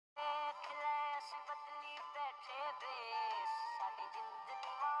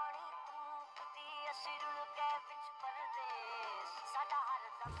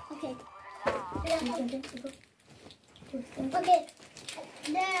Okay. Okay.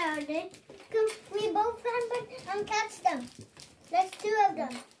 There they come. We both can and catch them. There's 2 of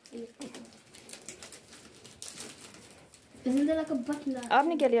them. Isn't there like a button?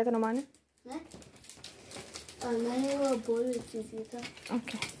 आपने क्या लिया था नुमाने? मैंने वो ball चीज़ लिया था.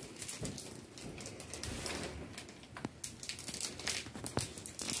 Okay.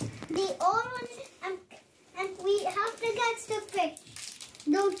 The orange and we have to catch the fish,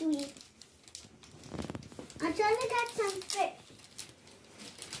 don't we? I'm trying to catch some fish.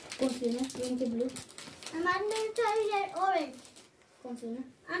 कौन सी ना? ग्रीन के blue. I'm going to try to get orange. कौन सी ना?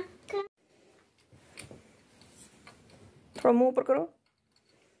 थोड़ा मुंह ऊपर करो.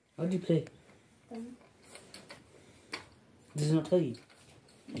 How do you play? Does it not tell you?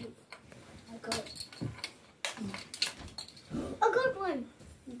 I got one.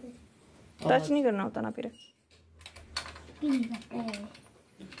 Okay. Touch नहीं करना होता ना फिर.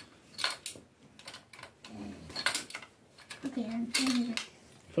 Okay, I'm doing it.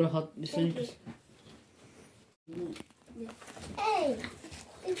 For a hot, this is Hey,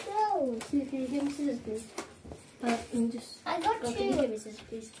 it's close. Can you give me scissors, please? I got Can you give me scissors,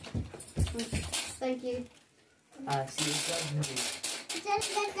 please? Thank you. see it's Just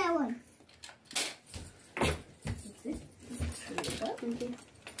get that one. Thank you.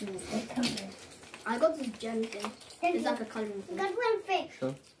 I got this gem thing. It's like a colouring thing. Got one fish.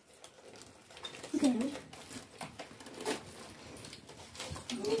 Sure. Okay.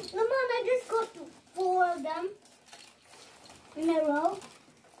 Come on, I just got 4 of them in a row.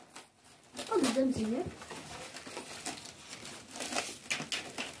 Oh, the gems in here.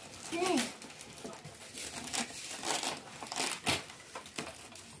 Hey.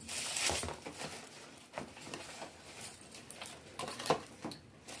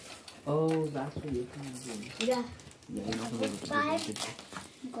 Oh, that's what you're trying to do. Yeah. Yeah, you're not going to 5.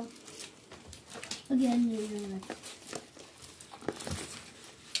 Okay. Again, you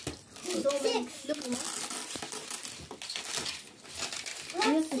 6. Look,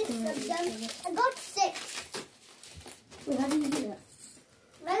 I got 6 of them. I got 6. wait, how do you do that?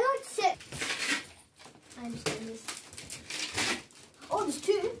 I got 6. I understand this. Oh, there's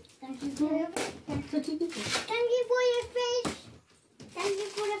 2. Thank you for your fish. Thank you for your fish. Thank you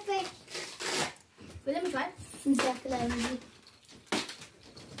for the fish. Wait, let me try. We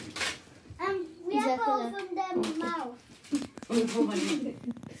have to open their mouth. Wait,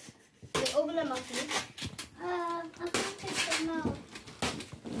 open them up, please. I can't get the mouth.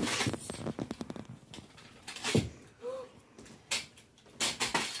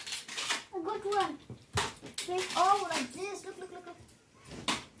 I got one. Fish. Oh, like this. Look, look, look, look.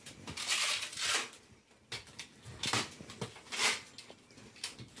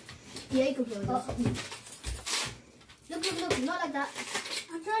 Yeah, you can play with this. Look, look, look. Not like that.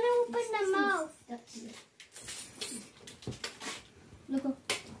 I'm trying to open the mouth. That's it. Look, look.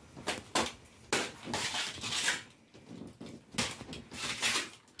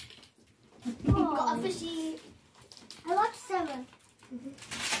 Got a fishy. I got 7.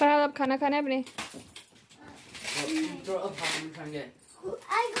 Farhad अब खाना खाना है अपने. Throw it up high and try and get it.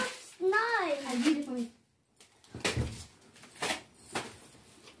 I got 9. I did it for me.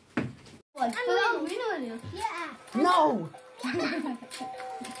 What? I'm winning. Yeah. No! Hey,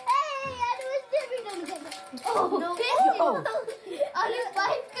 I was dipping on the Oh, no. No! I just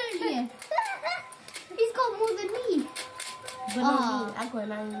 5 कर लिए. He's got more than me. But not me. I got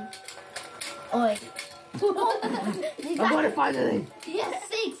 9. Oi. I got it finally! Yes,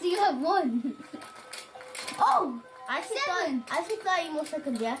 6. You have 1. Oh, I actually thought you more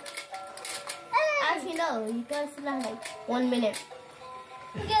seconds, yeah? Actually, no. You guys still have like 1 minute.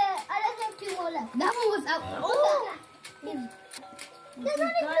 Yeah, I just have 2 more left. That one was out. Oh! There's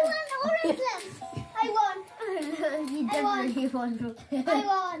only 2 orange left. I won. You definitely won. I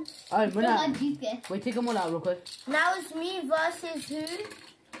won. Alright, How'd Manat. you get? Wait, take them all out real quick. Now it's me versus who?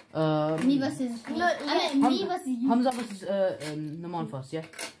 Me versus me. No, I mean, me versus you. Hamza versus Naman first, yeah?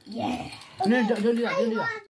 Yeah. No, don't do that, don't do that. I won.